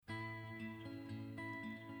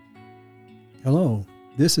Hello,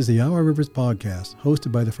 this is the Our Rivers podcast,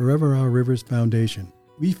 hosted by the Forever Our Rivers Foundation.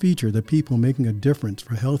 We feature the people making a difference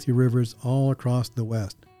for healthy rivers all across the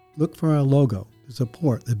West. Look for our logo to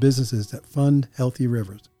support the businesses that fund healthy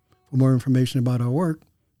rivers. For more information about our work,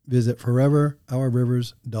 visit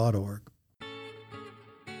foreverourrivers.org.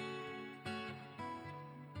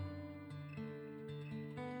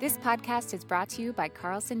 This podcast is brought to you by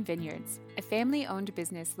Carlson Vineyards, a family-owned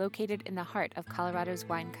business located in the heart of Colorado's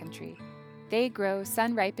wine country. They grow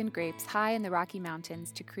sun-ripened grapes high in the Rocky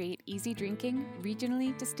Mountains to create easy-drinking,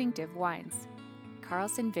 regionally distinctive wines.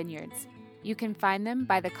 Carlson Vineyards. You can find them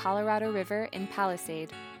by the Colorado River in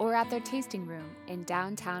Palisade or at their tasting room in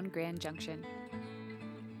downtown Grand Junction.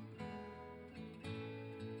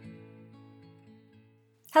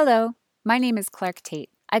 Hello, my name is Clark Tate.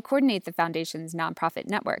 I coordinate the Foundation's nonprofit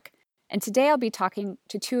network, and today I'll be talking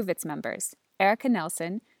to two of its members, Erica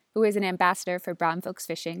Nelson, who is an ambassador for Brown Folks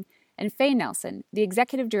Fishing, and Faye Nelson, the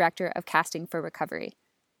executive director of Casting for Recovery.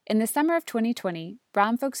 In the summer of 2020,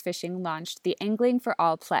 Brown Folks Fishing launched the Angling for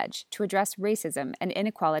All Pledge to address racism and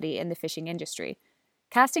inequality in the fishing industry.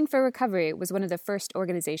 Casting for Recovery was one of the first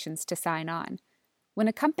organizations to sign on. When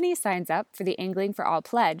a company signs up for the Angling for All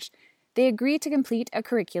Pledge, they agree to complete a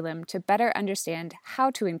curriculum to better understand how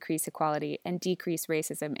to increase equality and decrease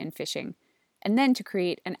racism in fishing, and then to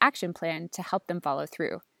create an action plan to help them follow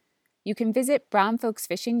through. You can visit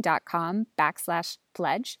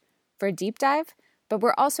brownfolksfishing.com/pledge for a deep dive, but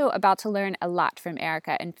we're also about to learn a lot from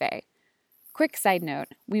Erica and Faye. Quick side note,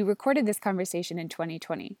 we recorded this conversation in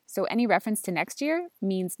 2020, so any reference to next year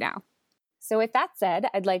means now. So with that said,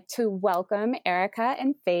 I'd like to welcome Erica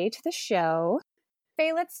and Faye to the show.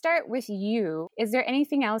 Faye, let's start with you. Is there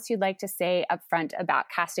anything else you'd like to say up front about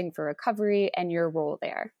Casting for Recovery and your role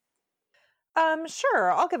there?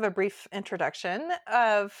 Sure. I'll give a brief introduction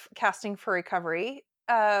of Casting for Recovery.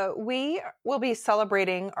 We will be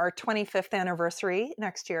celebrating our 25th anniversary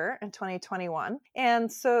next year in 2021.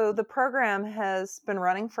 And so the program has been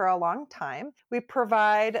running for a long time. We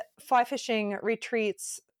provide fly fishing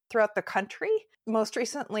retreats throughout the country. Most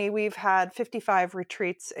recently, we've had 55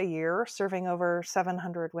 retreats a year, serving over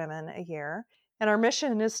 700 women a year. And our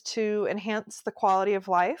mission is to enhance the quality of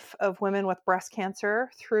life of women with breast cancer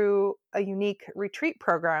through a unique retreat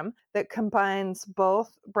program that combines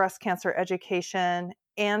both breast cancer education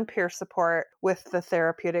and peer support with the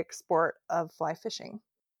therapeutic sport of fly fishing.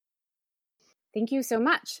 Thank you so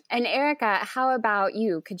much. And Erica, how about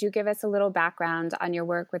you? Could you give us a little background on your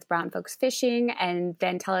work with Brown Folks Fishing and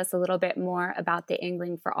then tell us a little bit more about the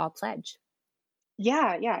Angling for All Pledge?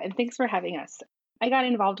 Yeah. And thanks for having us. I got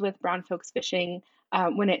involved with Brown Folks Fishing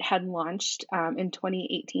when it had launched in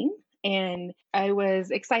 2018. And I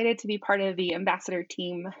was excited to be part of the ambassador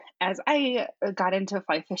team. As I got into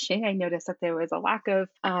fly fishing, I noticed that there was a lack of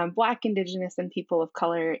Black, Indigenous, and people of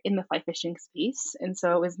color in the fly fishing space. And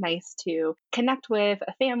so it was nice to connect with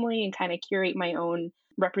a family and kind of curate my own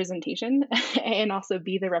representation and also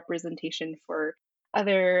be the representation for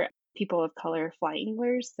other people of color fly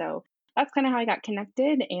anglers. So that's kind of how I got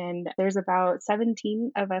connected. And there's about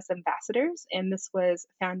 17 of us ambassadors. And this was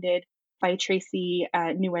founded by Tracy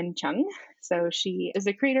Nguyen Chung. So she is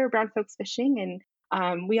the creator of Brown Folks Fishing. And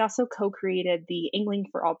we also co-created the Angling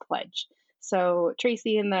for All Pledge. So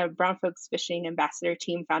Tracy and the Brown Folks Fishing ambassador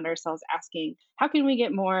team found ourselves asking, how can we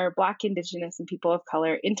get more Black, Indigenous, and people of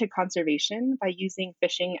color into conservation by using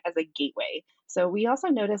fishing as a gateway? So we also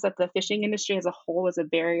noticed that the fishing industry as a whole was a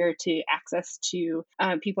barrier to access to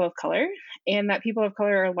people of color, and that people of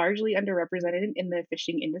color are largely underrepresented in the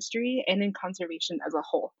fishing industry and in conservation as a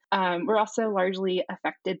whole. We're also largely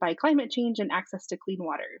affected by climate change and access to clean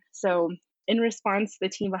water. So in response, the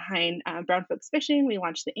team behind Brown Folks Fishing, we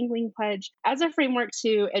launched the Angling Pledge as a framework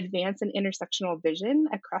to advance an intersectional vision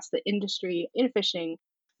across the industry in fishing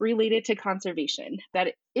related to conservation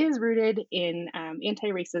that is rooted in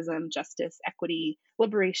anti-racism, justice, equity,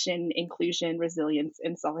 liberation, inclusion, resilience,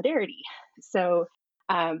 and solidarity. So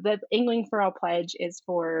the Angling for All Pledge is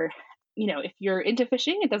for, if you're into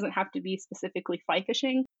fishing, it doesn't have to be specifically fly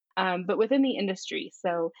fishing, but within the industry.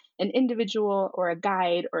 So an individual or a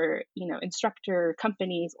guide or, instructor,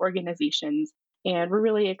 companies, organizations. And we're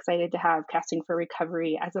really excited to have Casting for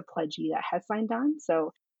Recovery as a pledgee that has signed on.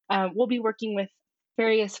 So we'll be working with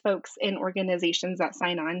various folks and organizations that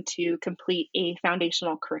sign on to complete a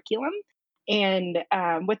foundational curriculum. And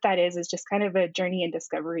what that is just kind of a journey and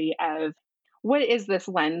discovery of what is this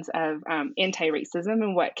lens of anti-racism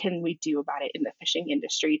and what can we do about it in the fishing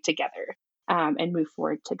industry together and move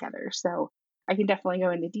forward together. So I can definitely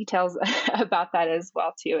go into details about that as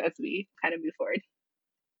well, too, as we kind of move forward.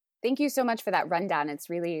 Thank you so much for that rundown. It's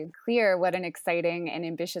really clear what an exciting and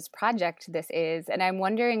ambitious project this is. And I'm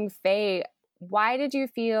wondering, Faye, why did you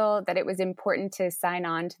feel that it was important to sign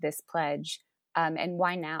on to this pledge, and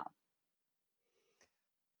why now?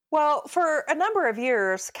 Well, for a number of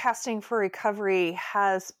years, Casting for Recovery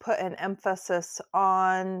has put an emphasis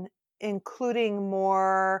on including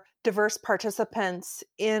more diverse participants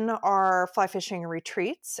in our fly fishing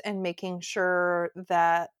retreats and making sure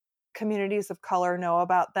that communities of color know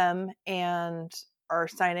about them and are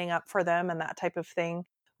signing up for them and that type of thing.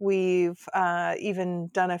 We've even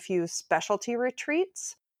done a few specialty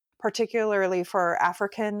retreats, particularly for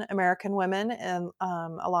African American women and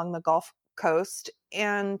along the Gulf Coast.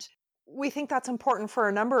 And we think that's important for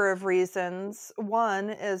a number of reasons. One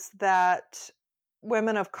is that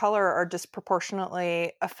women of color are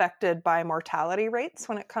disproportionately affected by mortality rates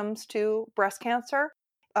when it comes to breast cancer,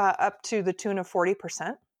 up to the tune of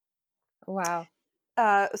 40%. Wow.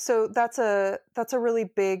 So that's a really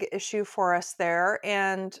big issue for us there.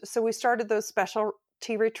 And so we started those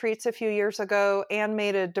specialty retreats a few years ago and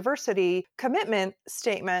made a diversity commitment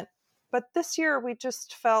statement. But this year we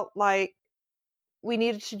just felt like we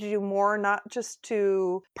needed to do more, not just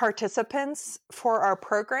to participants for our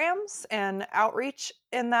programs and outreach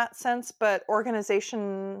in that sense, but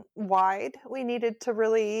organization wide. We needed to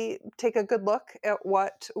really take a good look at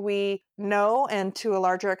what we know and to a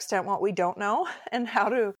larger extent what we don't know and how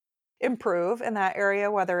to improve in that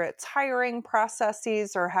area, whether it's hiring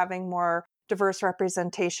processes or having more diverse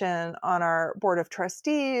representation on our board of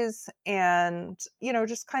trustees and,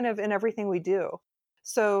 just kind of in everything we do.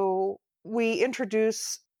 So we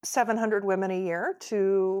introduce 700 women a year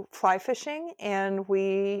to fly fishing, and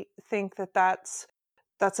we think that that's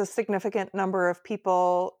a significant number of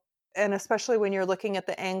people. And especially when you're looking at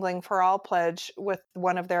the Angling for All pledge with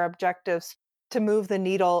one of their objectives to move the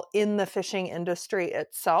needle in the fishing industry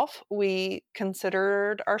itself, we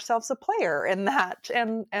considered ourselves a player in that.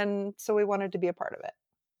 And so we wanted to be a part of it.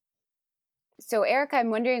 So, Erica,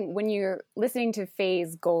 I'm wondering, when you're listening to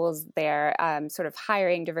Faye's goals there, sort of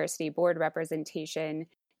hiring diversity, board representation,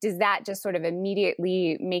 does that just sort of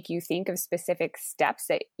immediately make you think of specific steps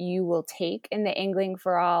that you will take in the Angling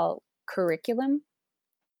for All curriculum?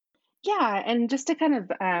 Yeah, and just to kind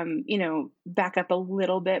of, back up a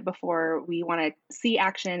little bit before we want to see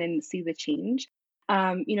action and see the change.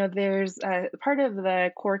 There's part of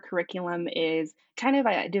the core curriculum is kind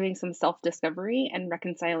of doing some self-discovery and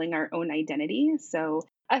reconciling our own identity. So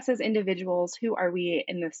us as individuals, who are we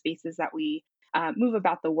in the spaces that we move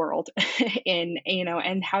about the world in,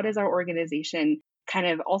 and how does our organization kind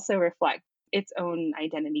of also reflect its own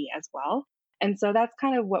identity as well? And so that's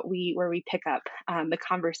kind of where we pick up the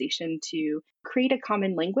conversation to create a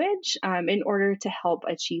common language in order to help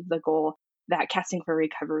achieve the goal that Casting for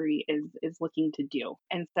Recovery is looking to do.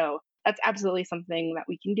 And so that's absolutely something that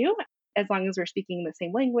we can do as long as we're speaking the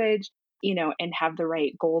same language, and have the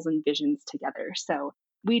right goals and visions together. So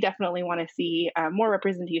we definitely want to see more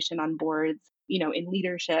representation on boards, in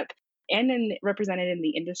leadership and represented in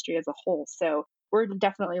the industry as a whole. So we're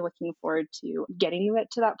definitely looking forward to getting it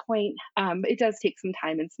to that point. It does take some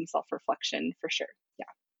time and some self-reflection for sure. Yeah.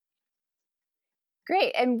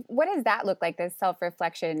 Great. And what does that look like, this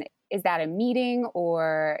self-reflection? Is that a meeting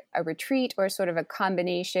or a retreat, or sort of a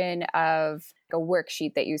combination of a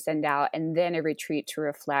worksheet that you send out and then a retreat to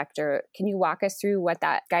reflect? Or can you walk us through what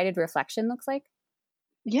that guided reflection looks like?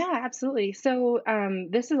 Yeah, absolutely. So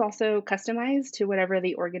this is also customized to whatever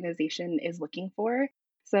the organization is looking for.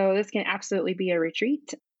 So this can absolutely be a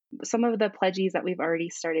retreat. Some of the pledges that we've already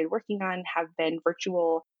started working on have been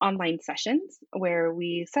virtual online sessions where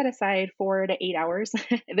we set aside 4 to 8 hours.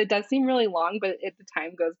 It does seem really long, but the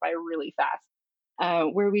time goes by really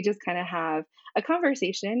fast. Where we just kind of have a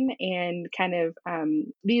conversation, and kind of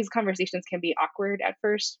these conversations can be awkward at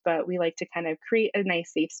first, but we like to kind of create a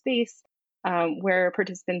nice safe space where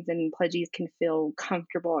participants and pledges can feel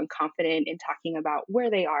comfortable and confident in talking about where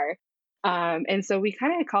they are. And so we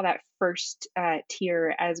kind of call that first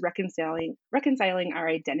tier as reconciling our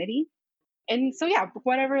identity. And so, yeah,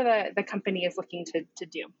 whatever the company is looking to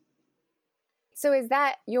do. So is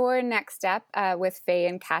that your next step with Faye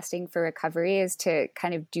and Casting for Recovery, is to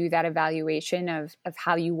kind of do that evaluation of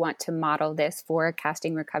how you want to model this for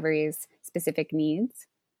Casting Recovery's specific needs?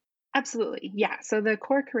 Absolutely. Yeah. So the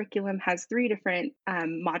core curriculum has 3 different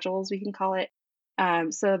modules, we can call it.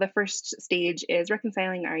 So the first stage is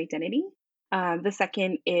reconciling our identity. The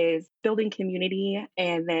second is building community.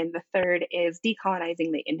 And then the third is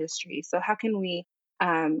decolonizing the industry. So how can we,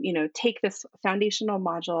 take this foundational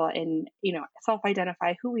module and,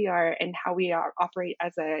 self-identify who we are and how we operate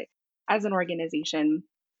as an organization,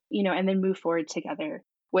 and then move forward together.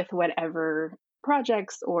 with whatever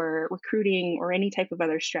projects or recruiting or any type of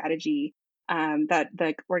other strategy that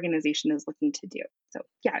the organization is looking to do. So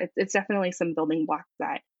yeah, it's definitely some building blocks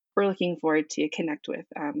that we're looking forward to connect with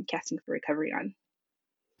Casting for Recovery on.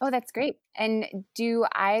 Oh, that's great. And do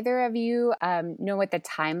either of you know what the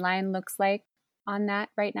timeline looks like on that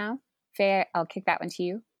right now? Faye, I'll kick that one to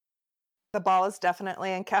you. The ball is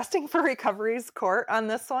definitely in Casting for Recovery's court on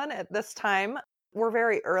this one at this time. We're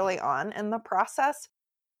very early on in the process.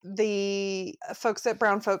 The folks at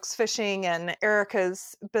Brown Folks Fishing and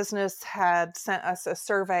Erica's business had sent us a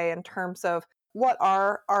survey in terms of what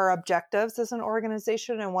are our objectives as an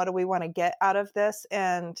organization and what do we want to get out of this.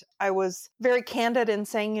 And I was very candid in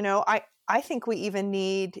saying, I think we even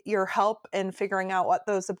need your help in figuring out what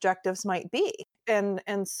those objectives might be.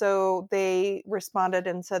 And so they responded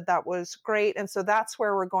and said that was great. And so that's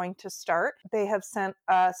where we're going to start. They have sent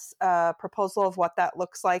us a proposal of what that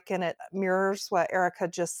looks like, and it mirrors what Erica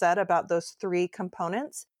just said about those 3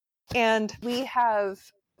 components. And we have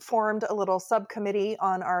formed a little subcommittee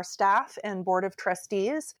on our staff and board of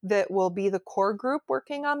trustees that will be the core group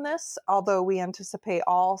working on this, although we anticipate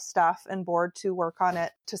all staff and board to work on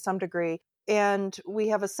it to some degree. And we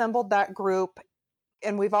have assembled that group,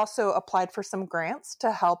 and we've also applied for some grants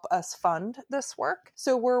to help us fund this work.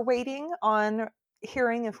 So we're waiting on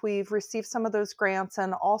hearing if we've received some of those grants,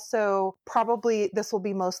 and also probably this will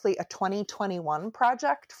be mostly a 2021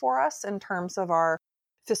 project for us in terms of our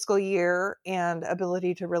fiscal year and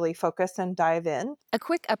ability to really focus and dive in. A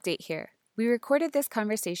quick update here. We recorded this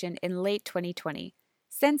conversation in late 2020.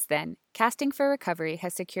 Since then, Casting for Recovery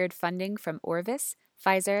has secured funding from Orvis,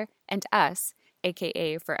 Pfizer, and us,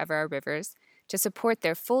 aka Forever Our Rivers, to support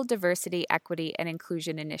their full diversity, equity, and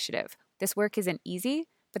inclusion initiative. This work isn't easy,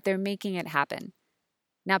 but they're making it happen.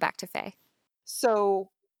 Now back to Faye.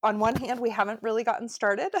 So on one hand, we haven't really gotten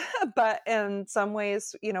started, but in some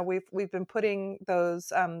ways, we've been putting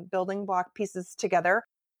those building block pieces together.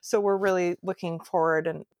 So we're really looking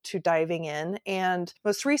forward to diving in. And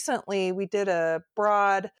most recently, we did a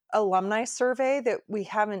broad alumni survey that we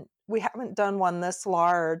haven't done one this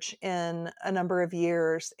large in a number of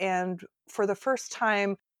years. And for the first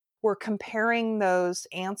time, we're comparing those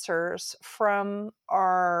answers from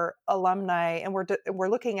our alumni, and we're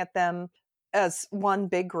looking at them as one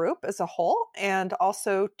big group as a whole, and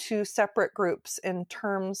also 2 separate groups in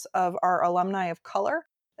terms of our alumni of color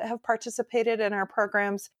that have participated in our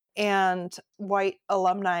programs and white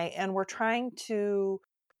alumni. And we're trying to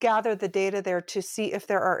gather the data there to see if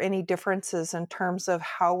there are any differences in terms of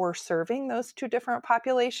how we're serving those 2 different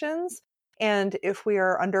populations, and if we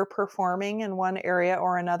are underperforming in one area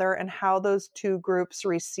or another, and how those 2 groups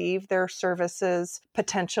receive their services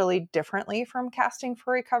potentially differently from Casting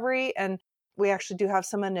for Recovery. And we actually do have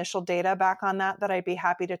some initial data back on that I'd be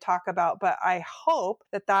happy to talk about. But I hope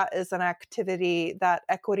that is an activity, that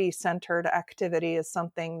equity-centered activity is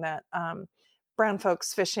something that Brown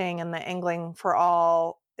Folks Fishing and the Angling for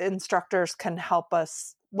All instructors can help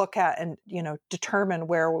us look at and, determine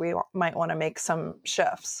where we might want to make some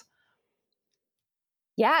shifts.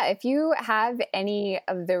 Yeah, if you have any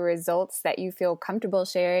of the results that you feel comfortable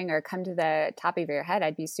sharing or come to the top of your head,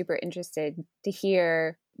 I'd be super interested to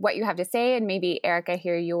hear what you have to say, and maybe Erica,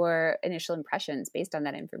 hear your initial impressions based on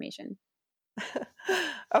that information.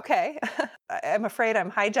 Okay. I'm afraid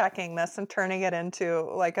I'm hijacking this and turning it into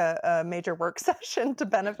like a major work session to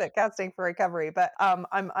benefit Casting for Recovery, but I'm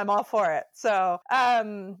all for it. So,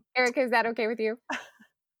 Erica, is that okay with you?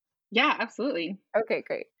 Yeah, absolutely. Okay,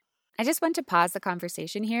 great. I just want to pause the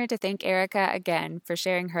conversation here to thank Erica again for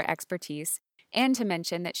sharing her expertise, and to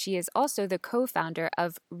mention that she is also the co-founder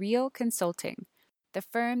of Real Consulting, the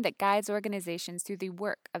firm that guides organizations through the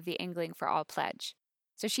work of the Angling for All pledge.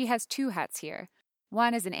 So she has 2 hats here,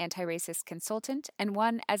 one as an anti-racist consultant and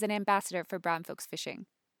one as an ambassador for Brown Folks Fishing.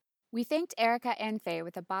 We thanked Erica and Faye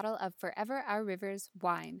with a bottle of Forever Our Rivers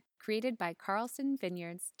wine, created by Carlson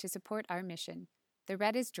Vineyards to support our mission. The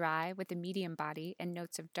red is dry with a medium body and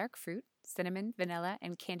notes of dark fruit, cinnamon, vanilla,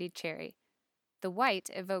 and candied cherry. The white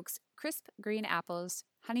evokes crisp green apples,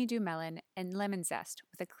 honeydew melon, and lemon zest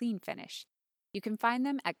with a clean finish. You can find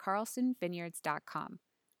them at carlsonvineyards.com.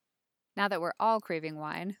 Now that we're all craving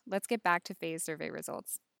wine, let's get back to Faye's survey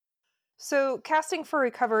results. So Casting for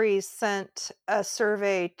Recovery sent a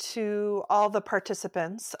survey to all the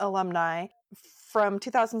participants, alumni, from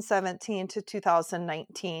 2017 to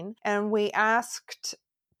 2019. And we asked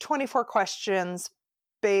 24 questions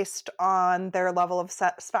based on their level of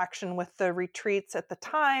satisfaction with the retreats at the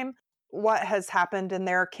time, what has happened in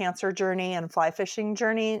their cancer journey and fly fishing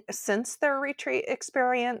journey since their retreat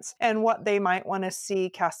experience, and what they might want to see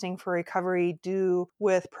Casting for Recovery do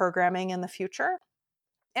with programming in the future.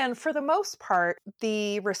 And for the most part,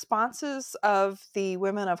 the responses of the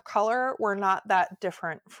women of color were not that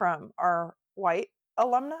different from our white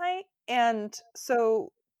alumni. And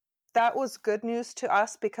so that was good news to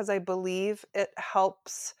us because I believe it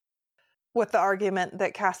helps with the argument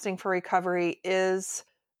that Casting for Recovery is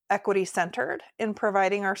equity centered in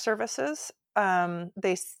providing our services.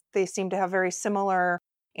 They seem to have very similar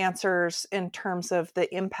answers in terms of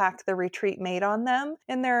the impact the retreat made on them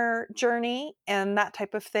in their journey and that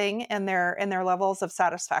type of thing, and their levels of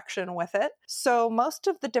satisfaction with it. So most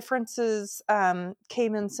of the differences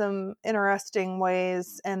came in some interesting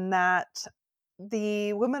ways, in that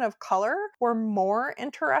the women of color were more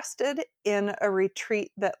interested in a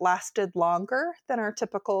retreat that lasted longer than our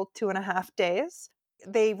typical 2.5 days.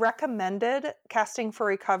 They recommended Casting for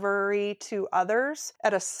Recovery to others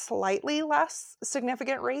at a slightly less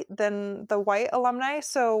significant rate than the white alumni.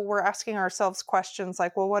 So we're asking ourselves questions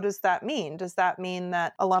like, well, what does that mean? Does that mean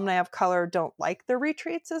that alumni of color don't like the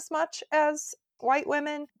retreats as much as white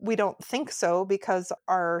women? We don't think so, because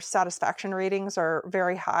our satisfaction ratings are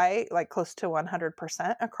very high, like close to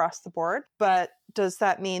 100% across the board. But does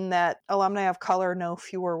that mean that alumni of color know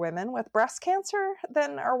fewer women with breast cancer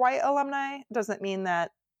than our white alumni? Does it mean that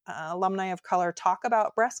alumni of color talk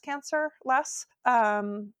about breast cancer less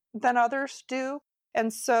than others do?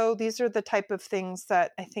 And so these are the type of things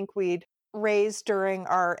that I think we'd raise during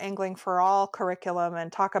our Angling for All curriculum,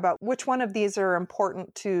 and talk about which one of these are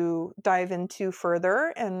important to dive into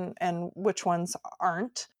further and which ones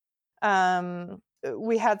aren't.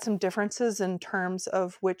 We had some differences in terms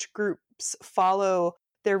of which groups follow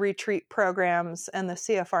their retreat programs and the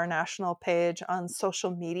CFR national page on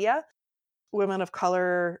social media. Women of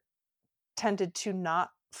color tended to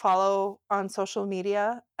not follow on social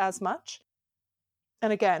media as much.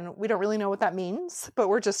 And again, we don't really know what that means, but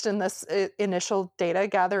we're just in this initial data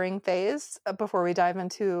gathering phase before we dive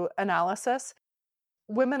into analysis.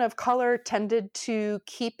 Women of color tended to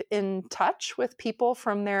keep in touch with people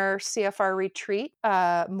from their CFR retreat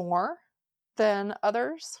more than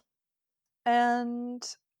others. And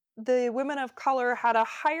the women of color had a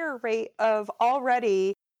higher rate of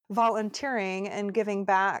already volunteering and giving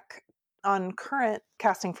back on current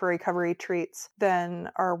Casting for Recovery retreats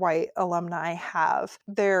than our white alumni have.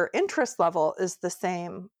 Their interest level is the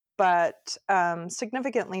same, but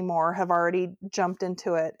significantly more have already jumped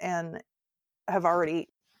into it and have already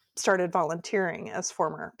started volunteering as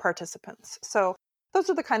former participants. So those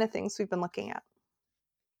are the kind of things we've been looking at.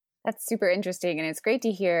 That's super interesting. And it's great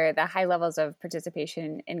to hear the high levels of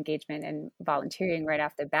participation, engagement, and volunteering right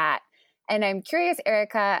off the bat. And I'm curious,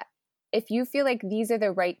 Erica, if you feel like these are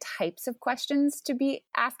the right types of questions to be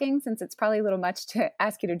asking, since it's probably a little much to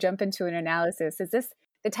ask you to jump into an analysis. Is this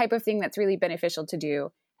the type of thing that's really beneficial to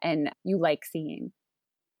do and you like seeing?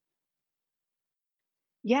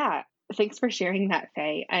 Yeah, thanks for sharing that,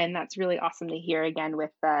 Faye. And that's really awesome to hear, again,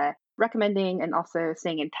 with recommending and also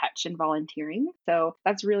staying in touch and volunteering. So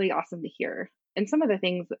that's really awesome to hear. And some of the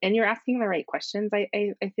things, and you're asking the right questions,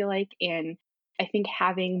 I feel like, and I think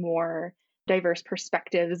having more diverse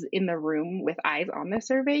perspectives in the room with eyes on the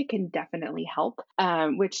survey can definitely help,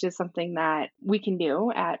 which is something that we can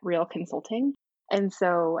do at Real Consulting. And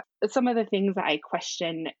so some of the things that I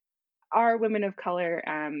question are women of color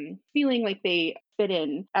feeling like they fit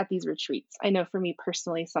in at these retreats. I know for me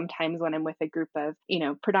personally, sometimes when I'm with a group of,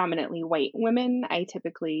 predominantly white women, I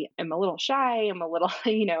typically am a little shy. I'm a little,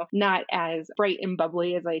 not as bright and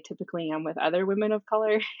bubbly as I typically am with other women of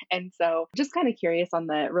color. And so just kind of curious on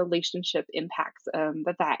the relationship impacts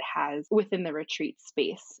that has within the retreat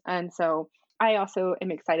space. And so I also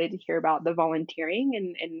am excited to hear about the volunteering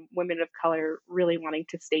and women of color really wanting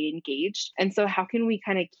to stay engaged. And so how can we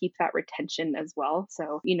kind of keep that retention as well?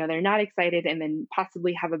 So, they're not excited and then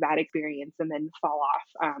possibly have a bad experience and then fall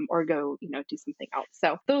off or go, do something else.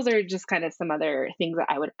 So those are just kind of some other things that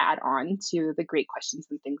I would add on to the great questions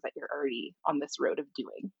and things that you're already on this road of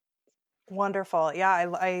doing. Wonderful. Yeah,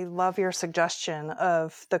 I love your suggestion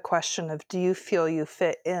of the question of, do you feel you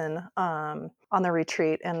fit in on the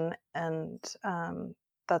retreat? And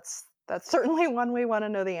that's certainly one we want to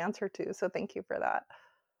know the answer to. So thank you for that.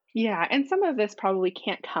 Yeah, and some of this probably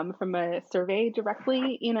can't come from a survey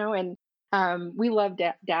directly, and we love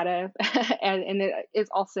data, and it is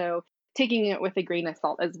also taking it with a grain of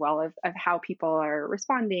salt as well of how people are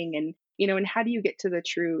responding and and how do you get to the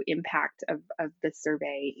true impact of the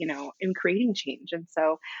survey, in creating change. And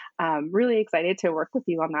so really excited to work with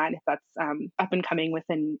you on that if that's up and coming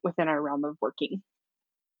within our realm of working.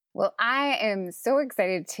 Well, I am so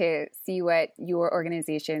excited to see what your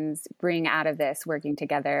organizations bring out of this working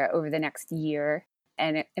together over the next year.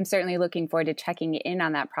 And I'm certainly looking forward to checking in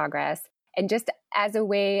on that progress. And just as a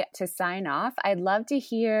way to sign off, I'd love to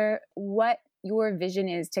hear what your vision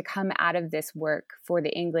is to come out of this work for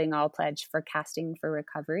the Angling All Pledge for Casting for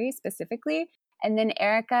Recovery specifically. And then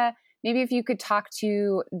Erica, maybe if you could talk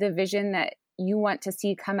to the vision that you want to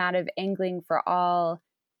see come out of Angling for All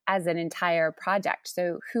as an entire project.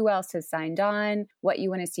 So who else has signed on, what you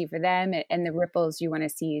want to see for them, and the ripples you want to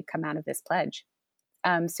see come out of this pledge.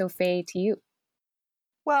 So Faye, to you.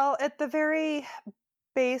 Well, at the very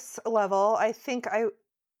base level, I think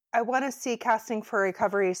I want to see Casting for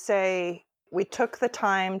Recovery say, we took the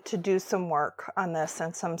time to do some work on this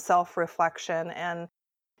and some self-reflection. And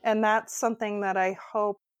that's something that I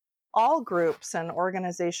hope all groups and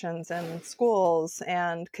organizations and schools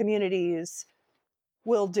and communities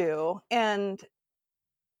will do. And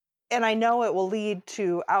I know it will lead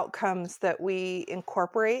to outcomes that we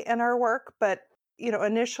incorporate in our work. But,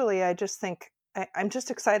 initially, I just think I'm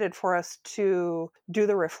just excited for us to do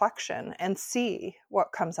the reflection and see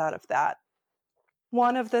what comes out of that.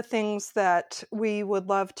 One of the things that we would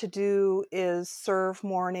love to do is serve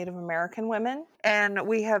more Native American women. And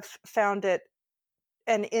we have found it,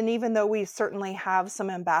 and even though we certainly have some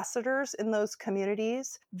ambassadors in those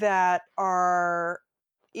communities that are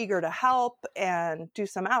eager to help and do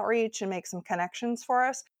some outreach and make some connections for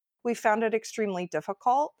us, we found it extremely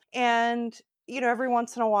difficult. And every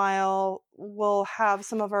once in a while, we'll have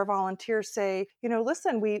some of our volunteers say,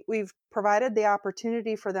 listen, we've provided the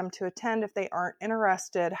opportunity for them to attend. If they aren't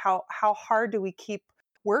interested, how hard do we keep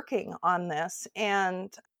working on this?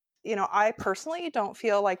 And, I personally don't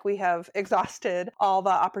feel like we have exhausted all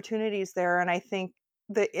the opportunities there. And I think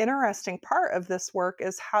the interesting part of this work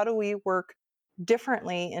is how do we work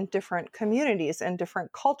differently in different communities and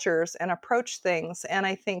different cultures and approach things. And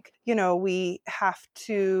I think, we have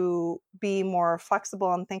to be more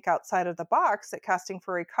flexible and think outside of the box at Casting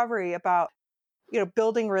for Recovery about,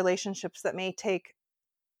 building relationships that may take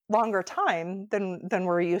longer times than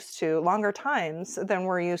we're used to,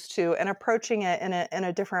 and approaching it in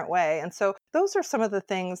a different way. And so those are some of the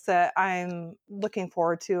things that I'm looking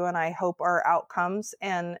forward to, and I hope are outcomes.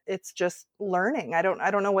 And it's just learning. I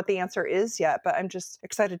don't know what the answer is yet, but I'm just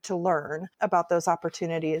excited to learn about those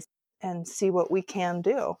opportunities and see what we can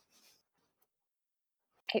do.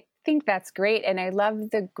 I think that's great. And I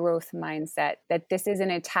love the growth mindset that this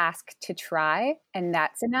isn't a task to try and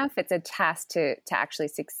that's enough. It's a task to actually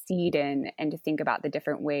succeed in and to think about the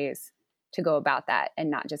different ways to go about that and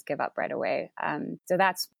not just give up right away. So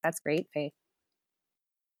that's great, Faye.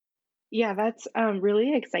 Yeah, that's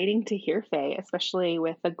really exciting to hear, Faye, especially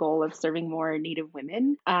with the goal of serving more Native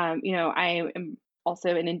women. I am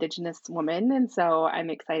also an Indigenous woman, and so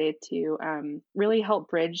I'm excited to really help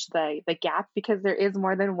bridge the gap, because there is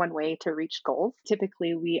more than one way to reach goals.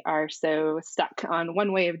 Typically, we are so stuck on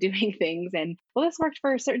one way of doing things, and well, this worked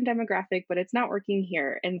for a certain demographic, but it's not working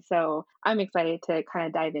here. And so I'm excited to kind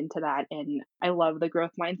of dive into that, and I love the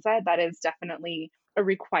growth mindset. That is definitely a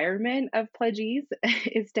requirement of pledgees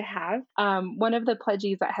is to have. One of the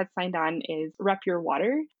pledgees that has signed on is Rep Your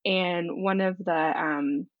Water, and one of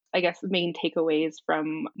the main takeaways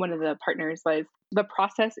from one of the partners was the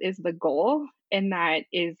process is the goal, and that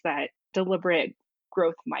is that deliberate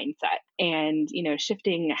growth mindset and,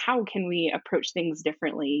 shifting how can we approach things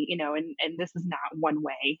differently, and this is not one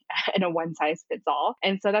way and a one size fits all.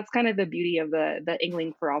 And so that's kind of the beauty of the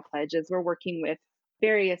Angling for All pledge is we're working with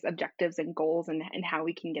various objectives and goals and how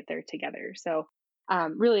we can get there together. So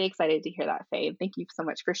really excited to hear that, Faye. Thank you so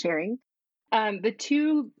much for sharing. The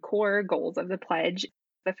two core goals of the pledge.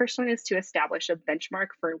 The first one is to establish a benchmark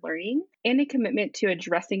for learning and a commitment to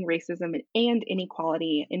addressing racism and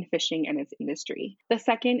inequality in fishing and its industry. The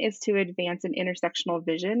second is to advance an intersectional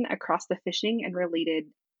vision across the fishing and related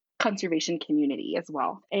conservation community as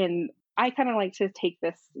well. And I kind of like to take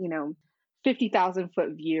this, 50,000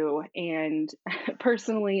 foot view. And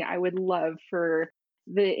personally, I would love for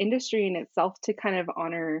the industry in itself to kind of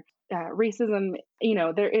honor racism.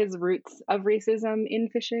 There is roots of racism in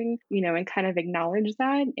fishing, and kind of acknowledge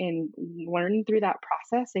that and learn through that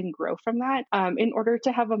process and grow from that in order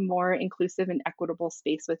to have a more inclusive and equitable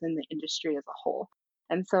space within the industry as a whole.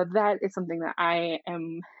 And so that is something that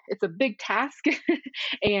it's a big task.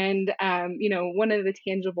 And, one of the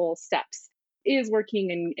tangible steps is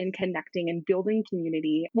working and connecting and building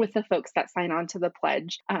community with the folks that sign on to the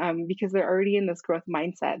pledge because they're already in this growth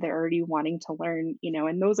mindset. They're already wanting to learn,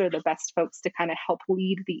 and those are the best folks to kind of help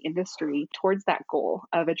lead the industry towards that goal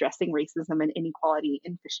of addressing racism and inequality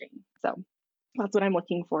in fishing. So that's what I'm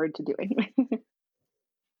looking forward to doing.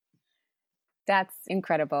 That's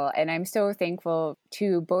incredible. And I'm so thankful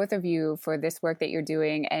to both of you for this work that you're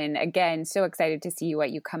doing. And again, so excited to see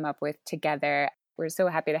what you come up with together. we're so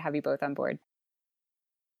happy to have you both on board.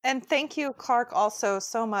 And thank you, Clark, also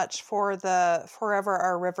so much for the Forever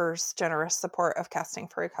Our Rivers generous support of Casting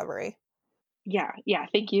for Recovery. Yeah.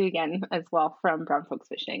 Thank you again as well from Brown Folks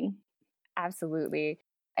Fishing. Absolutely.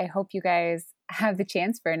 I hope you guys have the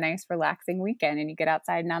chance for a nice, relaxing weekend and you get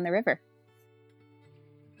outside and on the river.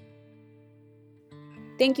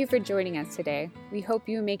 Thank you for joining us today. We hope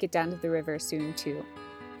you make it down to the river soon, too.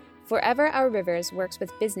 Forever Our Rivers works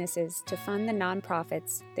with businesses to fund the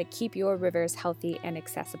nonprofits that keep your rivers healthy and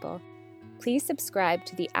accessible. Please subscribe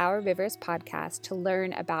to the Our Rivers podcast to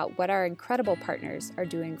learn about what our incredible partners are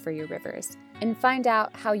doing for your rivers and find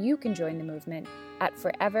out how you can join the movement at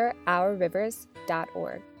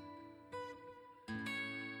foreverourrivers.org.